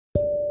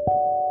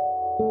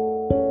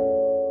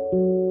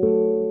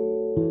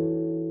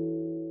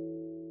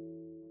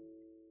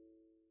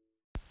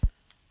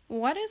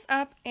is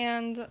up,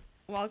 and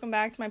welcome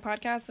back to my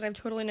podcast that I've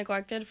totally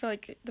neglected for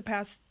like the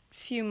past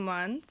few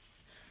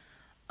months.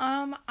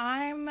 I'm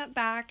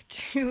back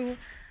to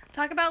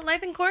talk about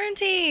life in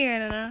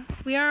quarantine.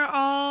 We are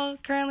all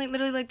currently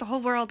literally like the whole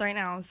world right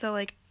now. So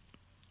like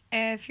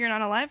if you're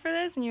not alive for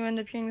this and you end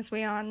up hearing this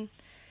way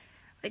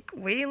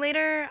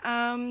later,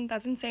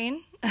 that's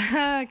insane.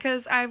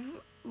 Cause I've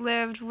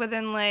lived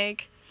within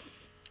like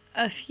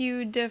a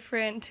few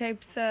different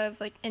types of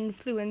like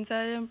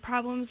influenza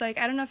problems. Like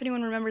I don't know if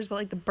anyone remembers, but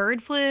like the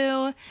bird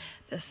flu,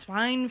 the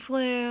swine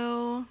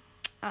flu,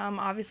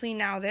 obviously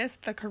now the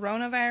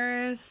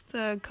coronavirus,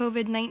 the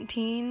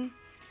COVID-19,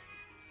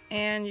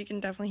 and you can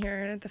definitely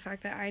hear the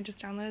fact that I just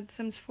downloaded The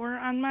Sims 4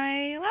 on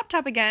my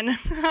laptop again.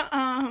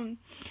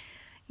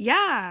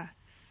 Yeah,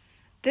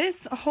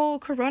 this whole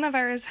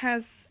coronavirus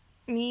has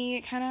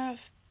me kind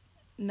of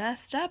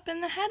messed up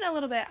in the head a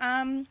little bit.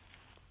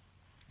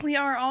 We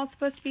are all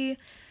supposed to be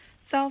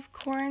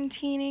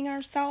self-quarantining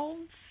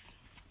ourselves.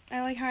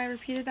 I like how I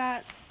repeated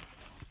that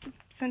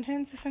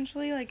sentence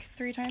essentially like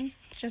 3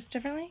 times, just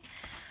differently.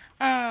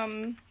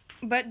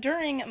 But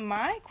during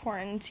my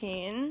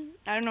quarantine,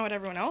 I don't know what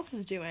everyone else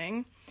is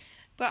doing,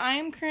 but I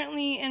am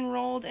currently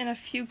enrolled in a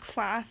few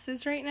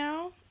classes right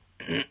now.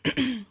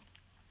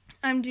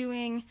 I'm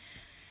doing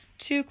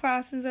 2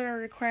 classes that are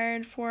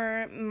required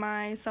for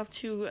myself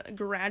to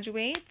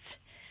graduate.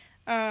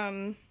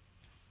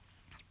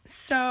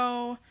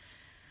 So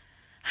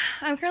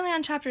I'm currently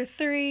on chapter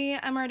 3.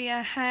 I'm already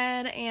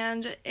ahead,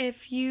 and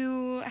if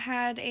you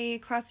had a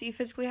class that you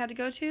physically had to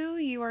go to,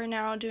 you are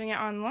now doing it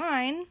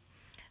online.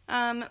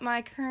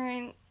 My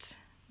current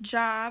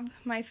job,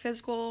 my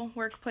physical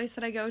workplace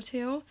that I go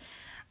to,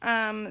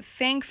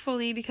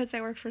 thankfully, because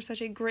I work for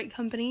such a great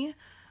company,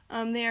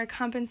 they are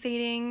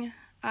compensating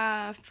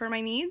for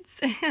my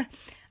needs.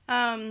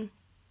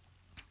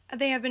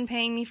 They have been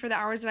paying me for the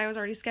hours that I was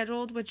already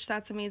scheduled, which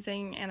that's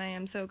amazing, and I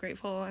am so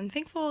grateful and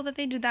thankful that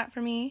they did that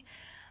for me.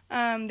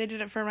 They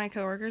did it for my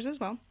coworkers as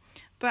well.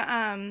 But,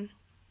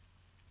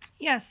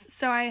 yes,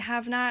 so I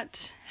have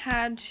not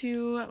had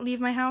to leave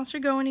my house or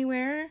go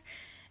anywhere,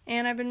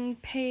 and I've been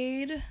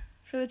paid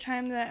for the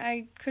time that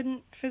I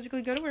couldn't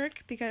physically go to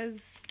work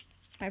because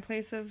my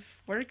place of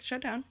work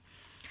shut down.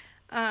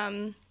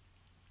 But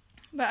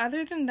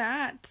other than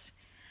that,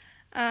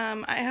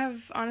 I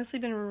have honestly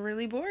been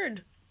really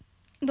bored.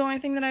 The only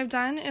thing that I've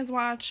done is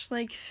watch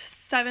like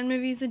 7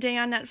 movies a day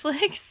on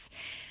Netflix.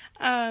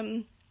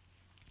 I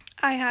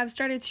have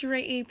started to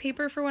write a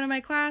paper for one of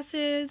my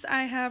classes.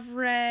 I have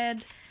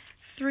read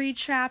 3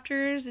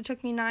 chapters. It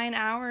took me 9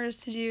 hours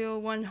to do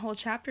one whole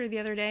chapter the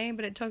other day,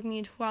 but it took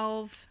me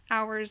 12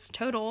 hours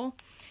total.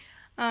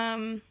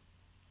 I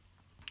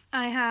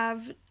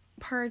have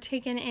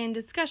partaken in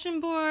discussion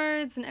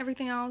boards and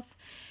everything else,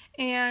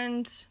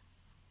 and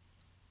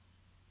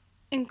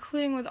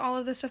including with all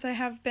of the stuff that I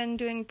have been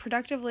doing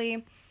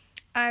productively,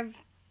 I've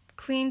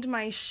cleaned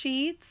my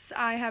sheets,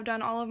 I have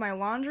done all of my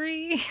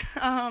laundry.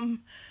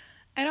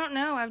 I don't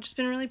know, I've just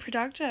been really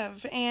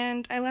productive,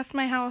 and I left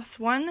my house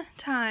one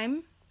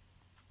time,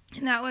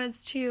 and that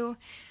was to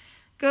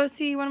go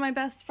see one of my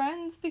best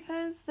friends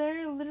because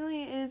there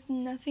literally is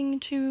nothing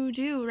to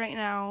do right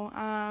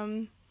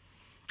now.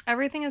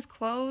 Everything is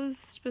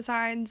closed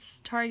besides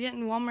Target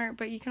and Walmart,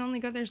 but you can only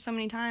go there so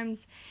many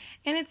times,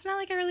 and it's not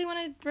like I really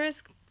want to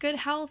risk good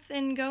health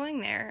in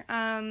going there.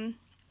 I'm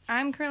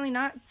currently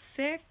not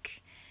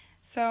sick,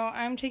 so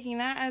I'm taking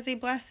that as a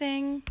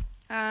blessing.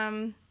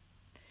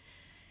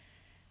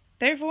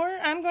 Therefore,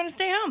 I'm going to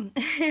stay home.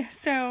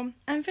 So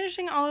I'm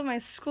finishing all of my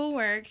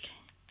schoolwork,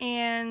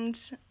 and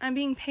I'm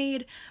being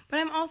paid, but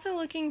I'm also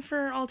looking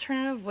for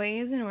alternative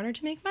ways in order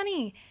to make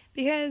money.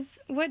 Because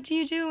what do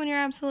you do when you're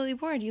absolutely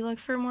bored? You look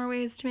for more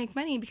ways to make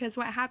money, because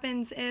what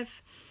happens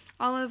if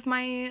all of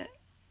my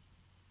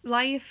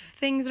life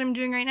things that I'm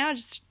doing right now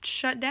just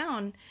shut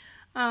down?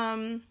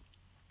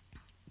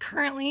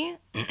 Currently,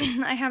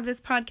 I have this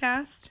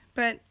podcast,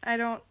 but I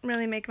don't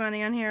really make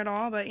money on here at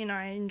all, but,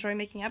 I enjoy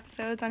making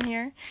episodes on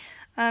here,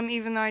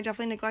 even though I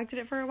definitely neglected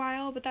it for a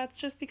while, but that's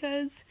just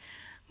because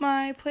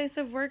my place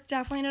of work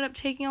definitely ended up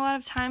taking a lot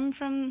of time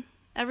from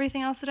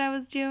everything else that I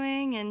was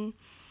doing, and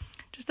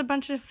just a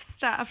bunch of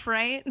stuff,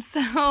 right?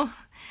 So,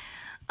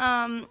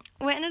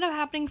 what ended up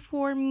happening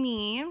for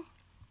me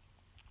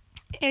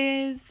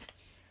is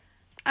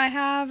I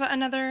have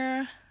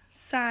another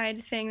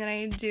side thing that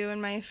I do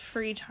in my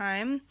free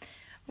time,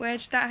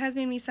 which that has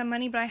made me some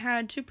money, but I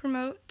had to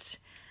promote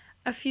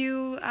a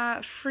few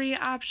free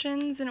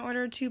options in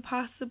order to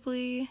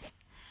possibly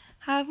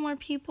have more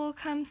people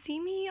come see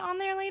me on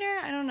there later.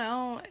 I don't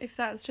know if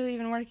that's really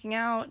even working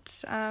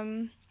out,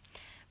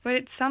 but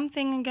it's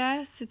something, I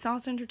guess. It's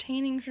also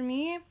entertaining for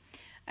me.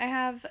 I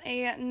have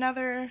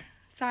another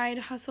side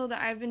hustle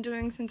that I've been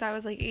doing since I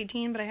was like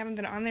 18, but I haven't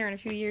been on there in a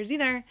few years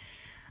either.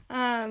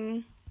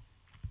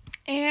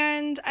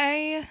 And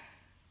I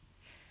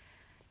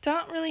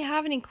don't really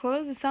have any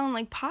clothes to sell in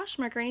like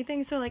Poshmark or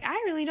anything, so like I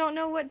really don't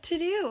know what to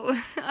do.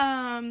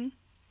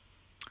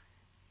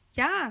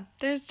 Yeah,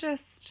 there's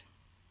just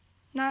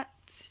not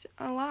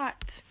a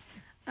lot.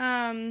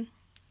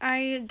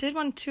 I did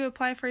want to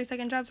apply for a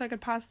second job so I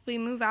could possibly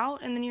move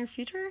out in the near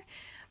future.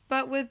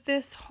 But with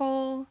this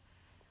whole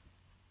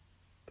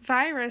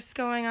virus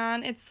going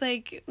on, it's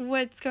like,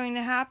 what's going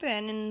to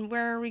happen and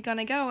where are we going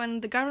to go?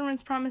 And the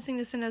government's promising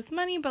to send us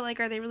money, but like,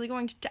 are they really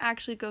going to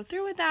actually go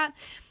through with that?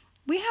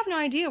 We have no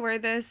idea where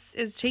this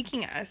is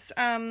taking us.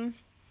 I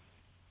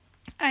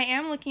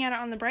am looking at it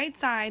on the bright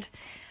side,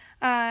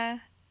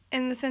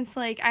 in the sense,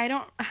 like, I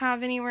don't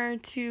have anywhere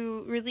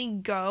to really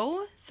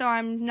go, so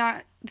I'm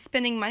not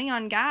spending money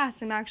on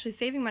gas. I'm actually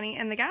saving money,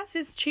 and the gas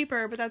is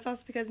cheaper, but that's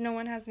also because no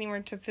one has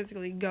anywhere to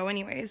physically go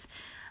anyways.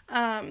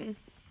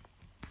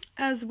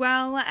 As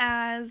well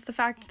as the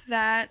fact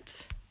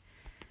that,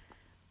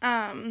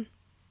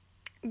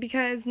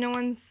 because no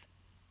one's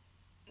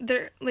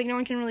there, like, no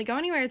one can really go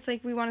anywhere, it's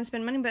like we want to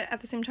spend money, but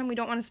at the same time, we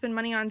don't want to spend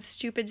money on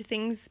stupid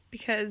things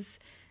because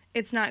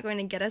it's not going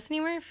to get us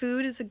anywhere.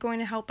 Food is going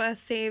to help us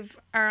save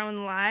our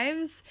own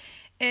lives.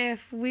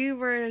 If we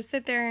were to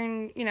sit there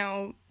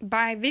and,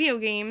 buy video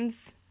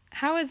games,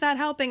 how is that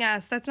helping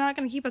us? That's not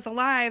going to keep us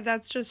alive.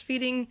 That's just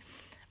feeding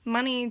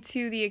money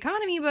to the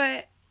economy,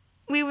 but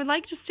we would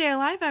like to stay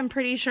alive, I'm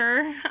pretty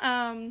sure.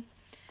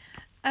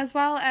 As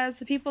well as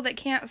the people that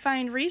can't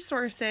find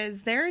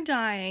resources, they're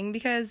dying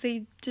because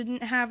they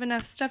didn't have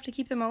enough stuff to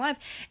keep them alive.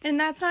 And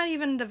that's not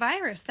even the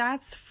virus.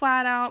 That's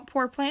flat out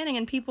poor planning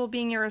and people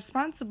being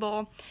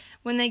irresponsible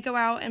when they go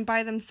out and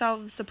buy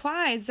themselves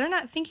supplies. They're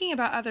not thinking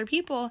about other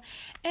people.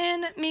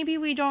 And maybe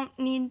we don't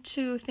need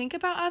to think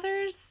about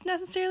others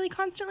necessarily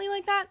constantly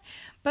like that.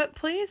 But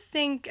please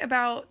think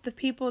about the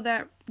people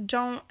that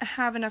don't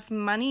have enough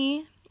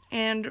money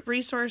and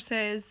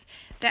resources,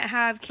 that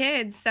have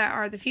kids that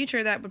are the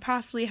future that would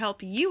possibly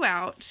help you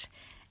out,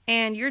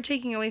 and you're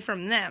taking away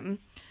from them.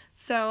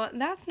 So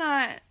that's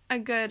not a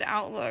good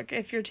outlook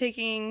if you're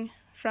taking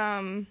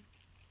from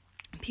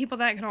people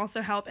that can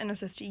also help and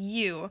assist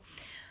you.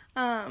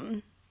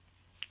 I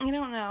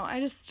don't know. I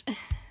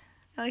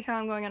like how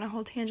I'm going on a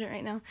whole tangent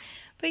right now.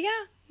 But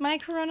yeah, my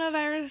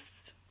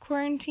coronavirus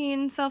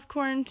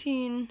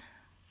self-quarantine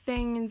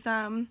thing is,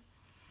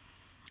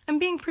 I'm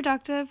being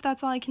productive,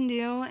 that's all I can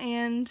do,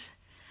 and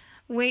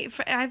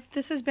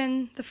this has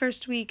been the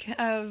first week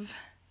of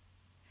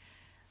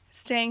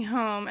staying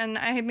home, and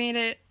I made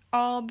it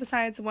all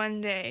besides one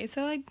day,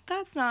 so, like,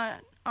 that's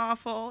not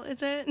awful,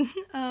 is it?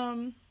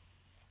 And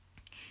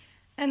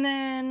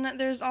then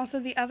there's also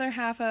the other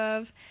half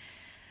of,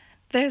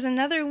 there's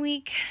another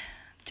week,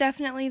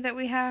 definitely, that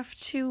we have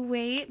to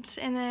wait,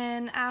 and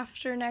then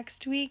after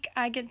next week,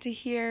 I get to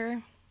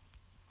hear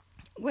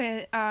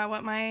what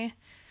my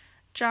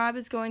job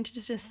is going to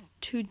just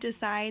to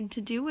decide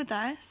to do with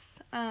us,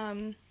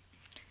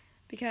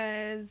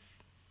 because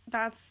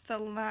that's the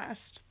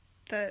last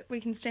that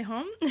we can stay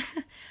home.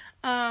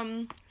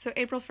 So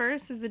April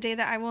 1st is the day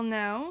that I will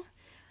know,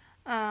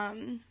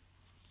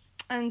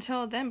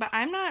 until then, but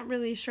I'm not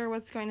really sure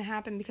what's going to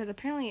happen because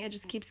apparently it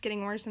just keeps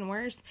getting worse and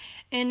worse,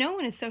 and no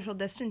one is social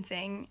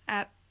distancing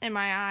in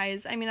my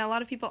eyes. I mean, a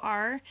lot of people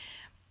are,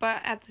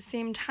 but at the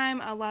same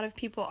time, a lot of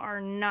people are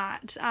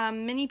not.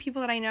 Many people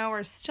that I know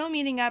are still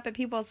meeting up at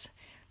people's,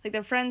 like,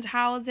 their friends'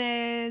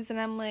 houses, and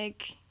I'm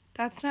like,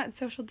 that's not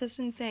social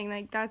distancing.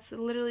 Like, that's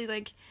literally,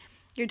 like,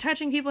 you're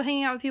touching people,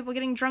 hanging out with people,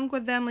 getting drunk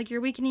with them, like,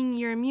 you're weakening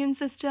your immune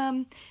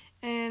system,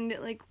 and,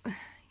 like,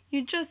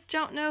 you just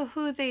don't know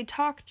who they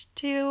talked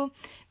to,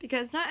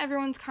 because not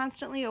everyone's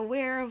constantly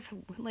aware of,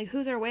 like,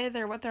 who they're with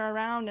or what they're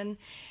around, and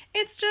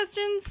it's just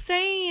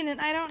insane,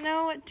 and I don't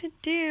know what to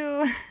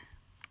do.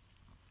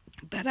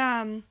 But,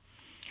 I'm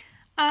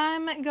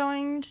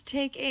going to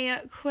take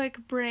a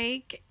quick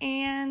break,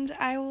 and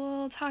I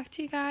will talk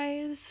to you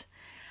guys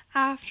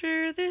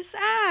after this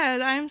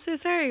ad. I'm so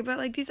sorry, but,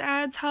 like, these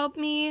ads help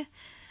me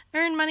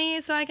earn money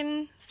so I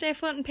can stay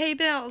afloat and pay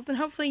bills, and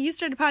hopefully you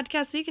start a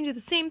podcast so you can do the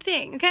same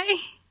thing, okay?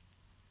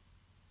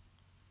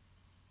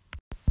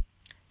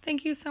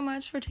 Thank you so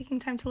much for taking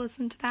time to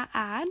listen to that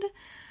ad.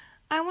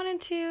 I wanted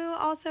to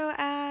also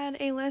add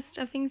a list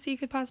of things you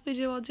could possibly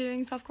do while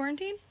doing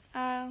self-quarantine.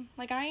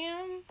 Like I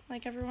am,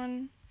 like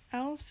everyone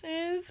else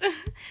is,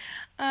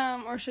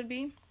 or should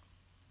be.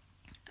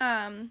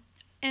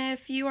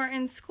 If you are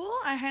in school,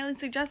 I highly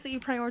suggest that you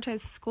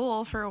prioritize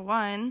school for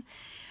one,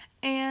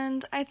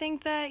 and I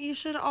think that you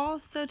should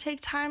also take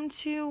time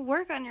to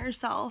work on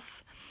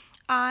yourself.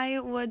 I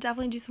would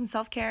definitely do some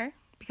self-care,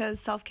 because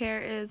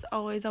self-care is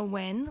always a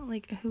win.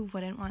 Like, who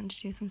wouldn't want to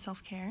do some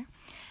self-care?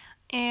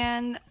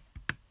 And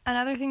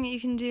another thing that you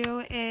can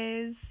do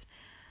is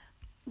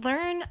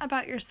learn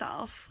about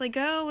yourself. Like,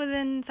 go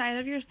inside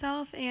of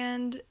yourself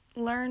and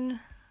learn,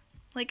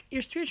 like,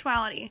 your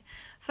spirituality.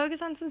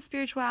 Focus on some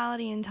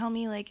spirituality and tell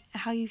me, like,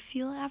 how you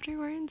feel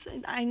afterwards.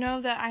 I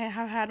know that I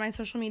have had my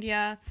social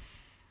media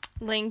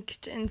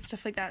linked and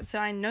stuff like that, so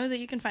I know that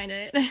you can find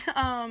it.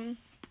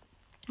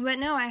 But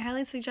no, I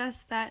highly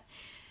suggest that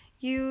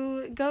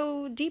you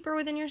go deeper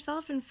within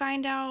yourself and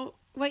find out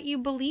what you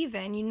believe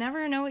in. You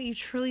never know what you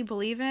truly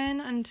believe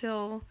in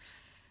until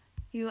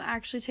you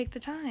actually take the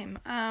time.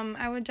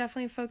 I would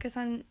definitely focus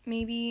on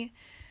maybe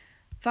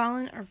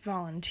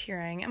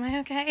volunteering. Am I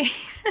okay?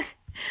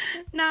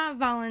 not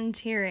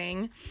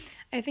volunteering.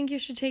 I think you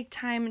should take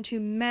time to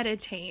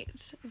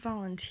meditate.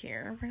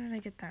 Volunteer. Where did I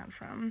get that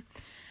from?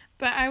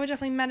 But I would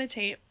definitely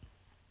meditate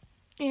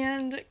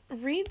and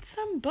read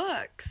some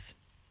books.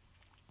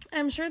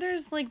 I'm sure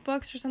there's like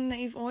books or something that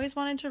you've always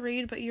wanted to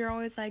read, but you're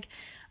always like,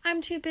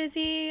 I'm too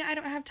busy, I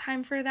don't have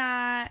time for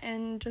that,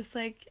 and just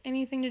like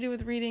anything to do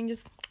with reading,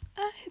 just,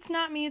 it's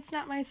not me, it's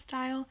not my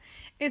style.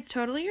 It's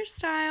totally your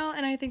style,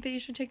 and I think that you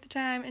should take the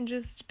time and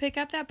just pick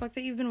up that book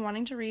that you've been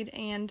wanting to read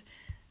and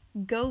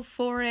go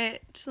for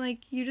it. Like,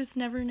 you just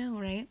never know,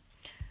 right?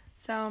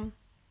 So,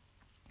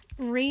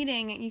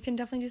 reading, you can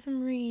definitely do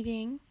some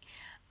reading.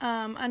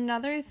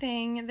 Another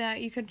thing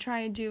that you could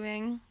try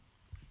doing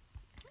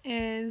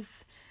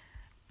is,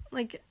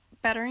 like,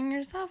 bettering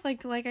yourself.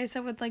 Like I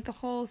said with, like, the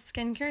whole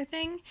skincare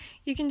thing,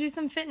 you can do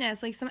some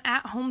fitness, like, some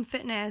at-home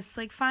fitness.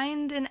 Like,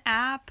 find an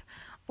app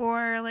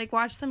or, like,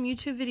 watch some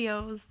YouTube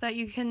videos that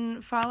you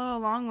can follow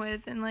along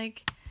with and,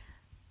 like,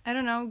 I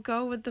don't know,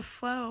 go with the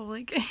flow.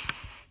 Like,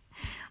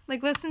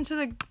 like, listen to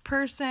the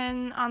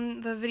person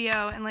on the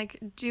video and, like,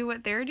 do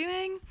what they're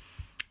doing.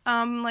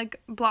 Like,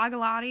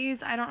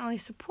 Blogilates, I don't really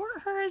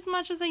support her as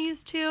much as I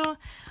used to,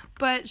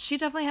 but she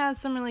definitely has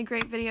some really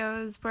great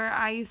videos where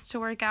I used to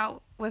work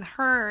out with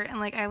her, and,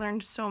 like, I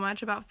learned so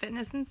much about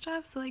fitness and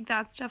stuff, so, like,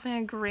 that's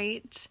definitely a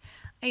great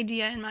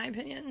idea in my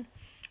opinion.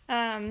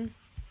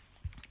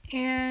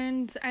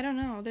 And I don't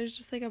know, there's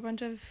just, like, a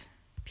bunch of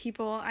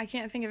people, I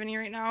can't think of any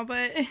right now,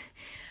 but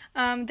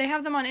they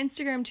have them on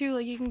Instagram too.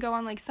 Like, you can go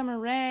on, like, Summer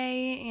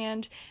Rae,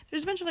 and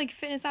there's a bunch of, like,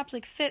 fitness apps,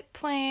 like Fit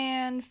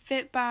Plan,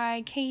 Fit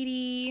by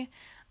Katie,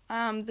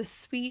 the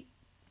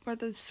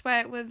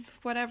Sweat with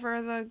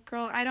whatever the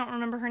girl, I don't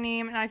remember her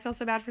name, and I feel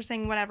so bad for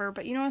saying whatever,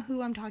 but you know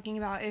who I'm talking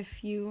about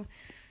if you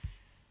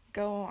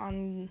go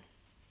on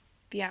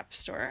the App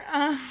Store.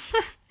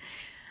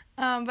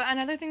 But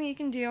another thing that you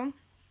can do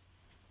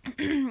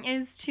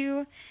is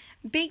to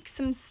bake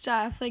some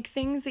stuff, like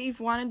things that you've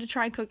wanted to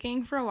try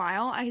cooking for a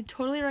while. I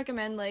totally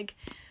recommend, like,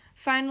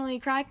 finally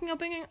cracking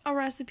open a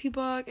recipe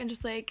book and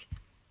just, like,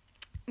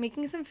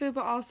 making some food,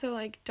 but also,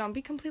 like, don't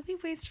be completely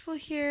wasteful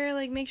here.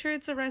 Like, make sure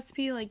it's a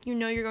recipe, like, you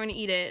know you're going to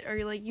eat it,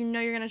 or, like, you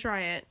know you're going to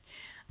try it.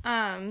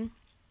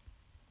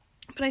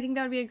 But I think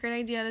that would be a great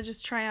idea to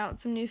just try out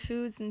some new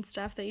foods and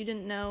stuff that you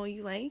didn't know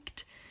you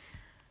liked.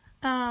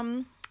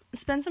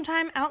 Spend some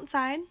time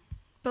outside,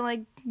 but,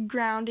 like,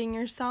 grounding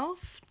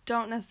yourself.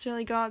 Don't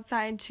necessarily go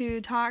outside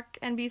to talk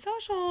and be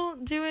social.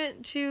 Do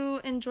it to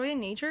enjoy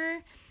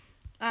nature.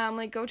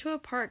 Like, go to a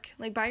park,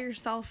 like, by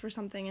yourself or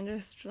something, and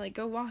just, like,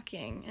 go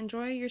walking.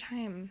 Enjoy your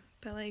time.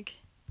 But, like,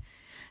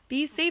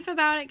 be safe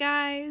about it,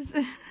 guys.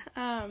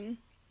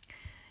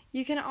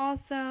 You can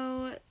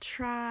also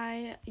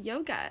try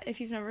yoga. If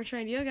you've never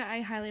tried yoga,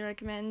 I highly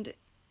recommend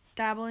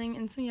dabbling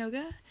in some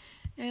yoga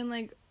and,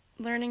 like,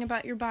 learning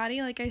about your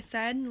body, like I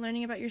said,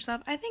 learning about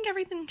yourself. I think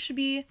everything should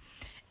be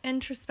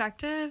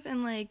introspective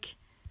and, like,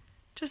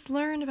 just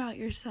learn about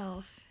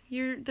yourself.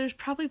 There's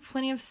probably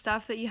plenty of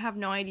stuff that you have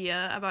no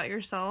idea about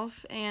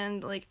yourself,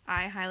 and, like,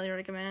 I highly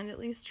recommend at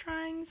least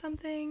trying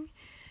something,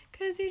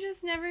 because you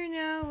just never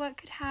know what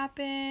could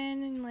happen,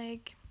 and,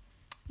 like,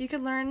 you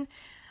could learn,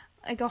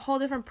 like, a whole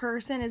different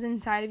person is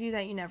inside of you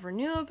that you never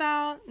knew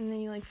about, and then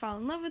you, like, fall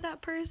in love with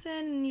that person,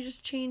 and you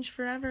just change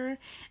forever,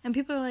 and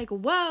people are like,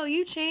 whoa,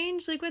 you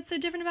changed, like, what's so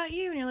different about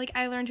you? And you're like,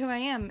 I learned who I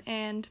am,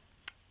 and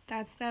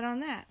that's that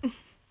on that.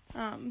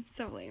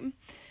 So lame.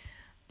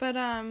 But,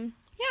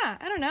 yeah,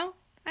 I don't know.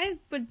 I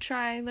would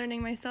try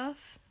learning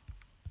myself.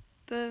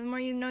 The more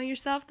you know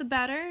yourself, the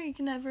better. You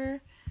can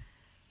never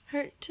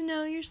hurt to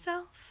know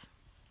yourself.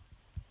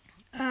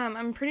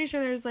 I'm pretty sure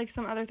there's, like,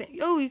 some other thing.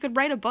 Oh, you could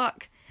write a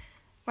book.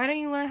 Why don't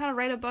you learn how to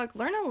write a book?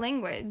 Learn a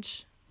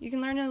language. You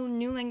can learn a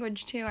new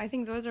language, too. I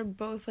think those are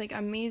both, like,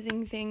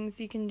 amazing things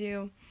you can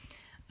do.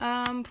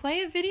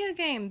 Play a video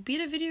game. Beat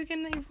a video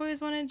game that you've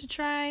always wanted to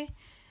try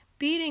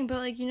beating, but,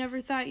 like, you never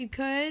thought you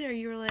could, or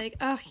you were like,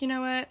 oh, you know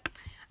what?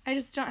 I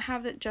just don't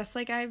have that, just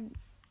like I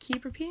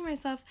keep repeating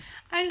myself,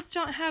 I just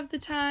don't have the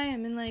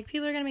time, and, like,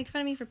 people are gonna make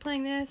fun of me for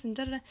playing this, and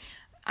da-da-da.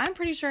 I'm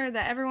pretty sure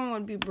that everyone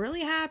would be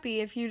really happy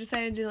if you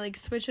decided to, like,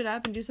 switch it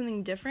up and do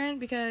something different,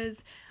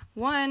 because,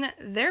 one,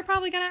 they're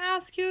probably gonna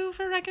ask you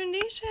for a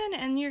recommendation,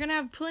 and you're gonna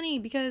have plenty,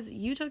 because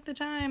you took the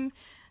time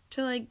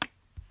to, like,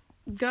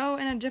 go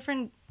in a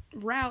different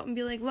route and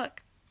be like,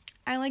 look,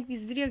 I like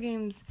these video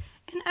games,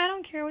 and I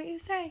don't care what you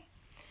say.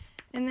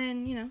 And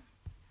then, you know,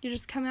 you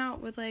just come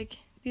out with, like,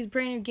 these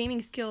brand new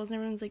gaming skills, and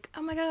everyone's like,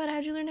 oh my god,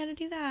 how'd you learn how to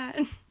do that?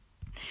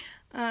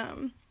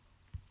 But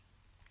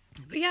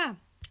yeah,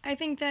 I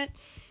think that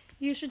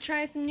you should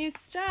try some new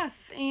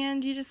stuff,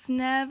 and you just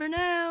never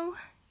know.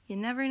 You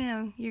never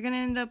know. You're gonna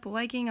end up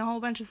liking a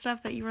whole bunch of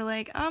stuff that you were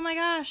like, oh my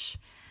gosh,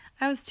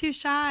 I was too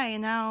shy,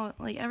 and now,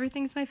 like,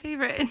 everything's my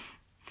favorite.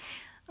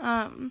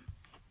 I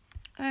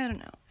don't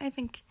know. I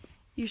think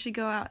you should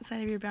go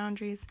outside of your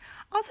boundaries.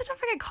 Also, don't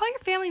forget, call your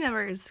family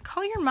members.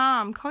 Call your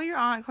mom, call your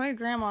aunt, call your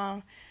grandma.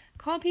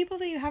 Call people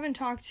that you haven't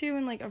talked to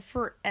in, like,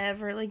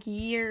 forever, like,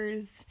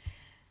 years,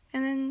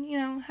 And then, you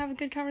know, have a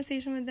good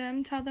conversation with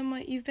them. Tell them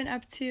what you've been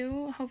up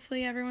to.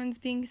 Hopefully everyone's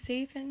being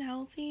safe and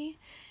healthy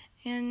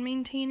and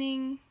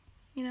maintaining,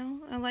 you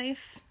know, a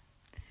life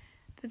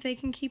that they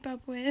can keep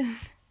up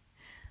with.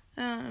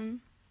 I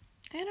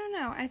don't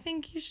know. I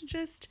think you should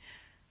just,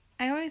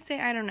 I always say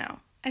I don't know.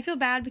 I feel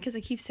bad because I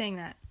keep saying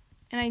that.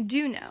 And I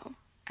do know.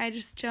 I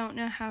just don't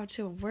know how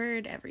to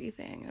word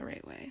everything the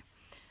right way.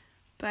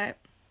 But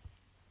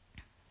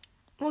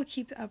we'll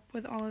keep up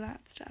with all of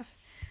that stuff.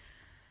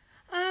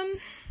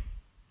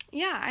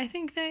 Yeah, I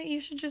think that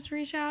you should just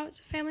reach out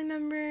to family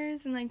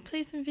members and, like,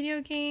 play some video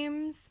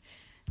games.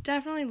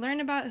 Definitely learn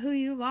about who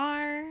you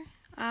are.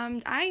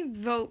 I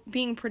vote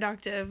being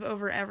productive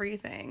over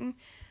everything,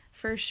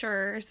 for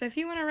sure. So if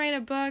you want to write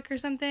a book or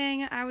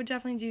something, I would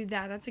definitely do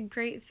that. That's a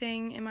great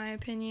thing, in my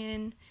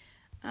opinion.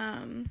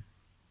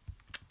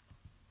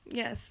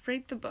 Yes,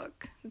 write the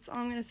book. That's all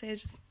I'm going to say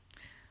is just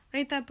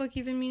write that book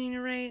you've been meaning to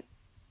write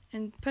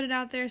and put it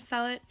out there,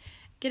 sell it,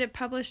 get it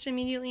published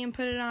immediately and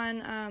put it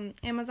on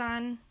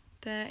Amazon,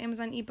 the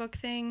Amazon ebook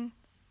thing.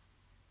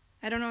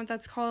 I don't know what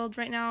that's called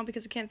right now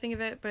because I can't think of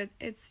it, but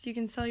you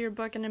can sell your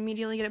book and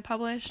immediately get it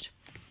published.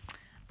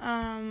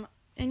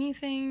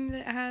 Anything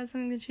that has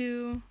something to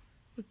do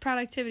with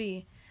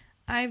productivity,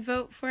 I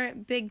vote for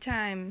it big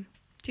time.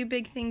 Do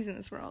big things in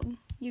this world.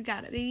 You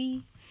got it,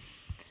 baby.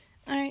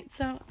 Alright,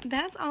 so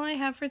that's all I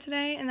have for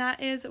today, and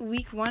that is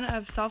week 1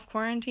 of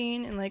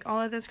self-quarantine and, like,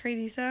 all of this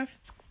crazy stuff.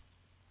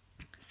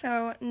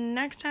 So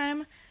next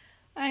time,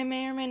 I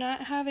may or may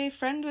not have a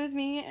friend with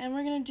me, and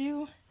we're going to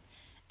do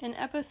an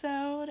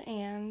episode,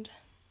 and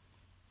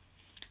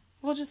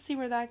we'll just see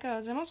where that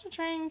goes. I'm also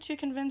trying to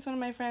convince one of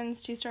my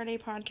friends to start a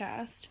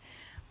podcast,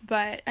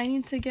 but I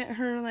need to get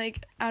her,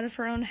 like, out of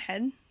her own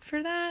head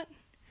for that,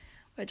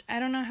 which I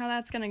don't know how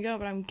that's going to go,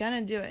 but I'm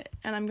going to do it,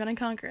 and I'm going to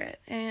conquer it,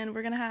 and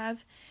we're going to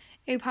have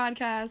a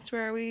podcast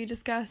where we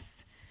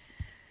discuss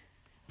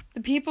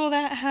the people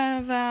that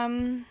have,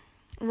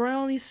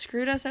 royally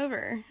screwed us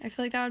over. I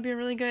feel like that would be a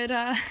really good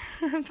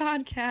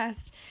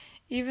podcast,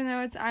 even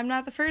though I'm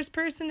not the first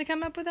person to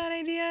come up with that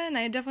idea, and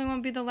I definitely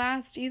won't be the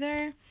last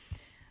either,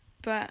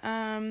 but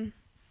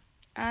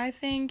I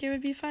think it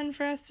would be fun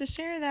for us to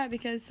share that,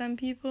 because some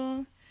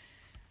people,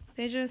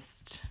 they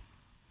just,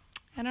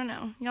 I don't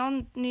know,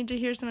 y'all need to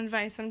hear some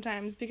advice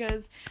sometimes,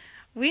 because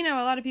we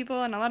know a lot of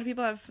people, and a lot of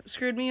people have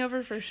screwed me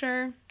over for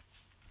sure,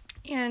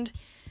 and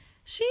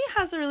she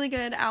has a really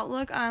good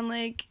outlook on,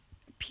 like,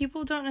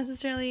 people don't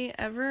necessarily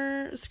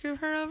ever screw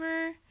her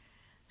over.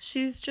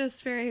 She's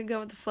just very go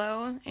with the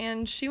flow,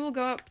 and she will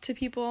go up to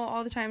people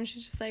all the time.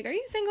 She's just like, "Are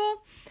you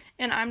single?"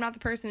 And I'm not the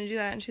person to do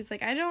that. And she's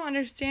like, "I don't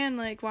understand,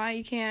 like, why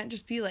you can't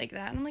just be like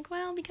that." And I'm like,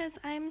 "Well, because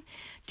I'm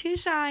too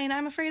shy and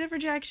I'm afraid of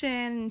rejection."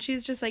 And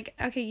she's just like,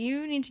 "Okay,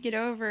 you need to get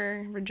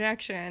over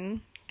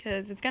rejection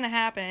because it's gonna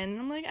happen." And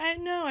I'm like, "I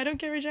know, I don't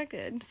get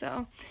rejected."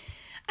 So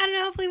I don't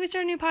know, hopefully we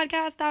start a new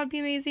podcast. That would be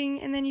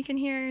amazing. And then you can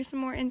hear some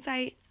more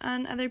insight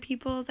on other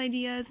people's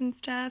ideas and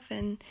stuff.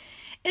 And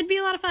it'd be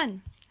a lot of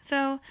fun.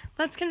 So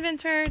let's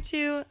convince her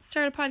to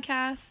start a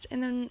podcast.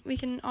 And then we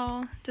can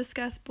all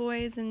discuss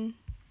boys and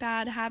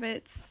bad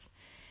habits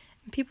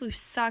and people who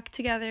suck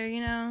together, you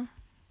know.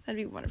 That'd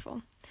be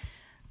wonderful.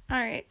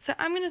 Alright, so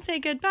I'm going to say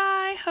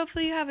goodbye.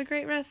 Hopefully you have a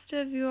great rest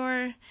of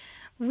your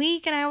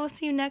week. And I will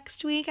see you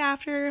next week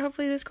after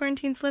hopefully this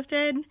quarantine's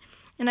lifted.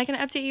 And I can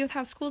update you with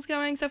how school's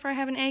going. So far I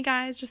have an A,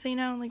 guys, just so you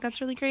know. Like, that's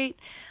really great.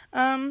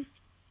 But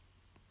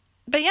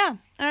yeah,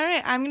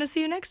 alright, I'm going to see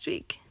you next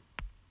week.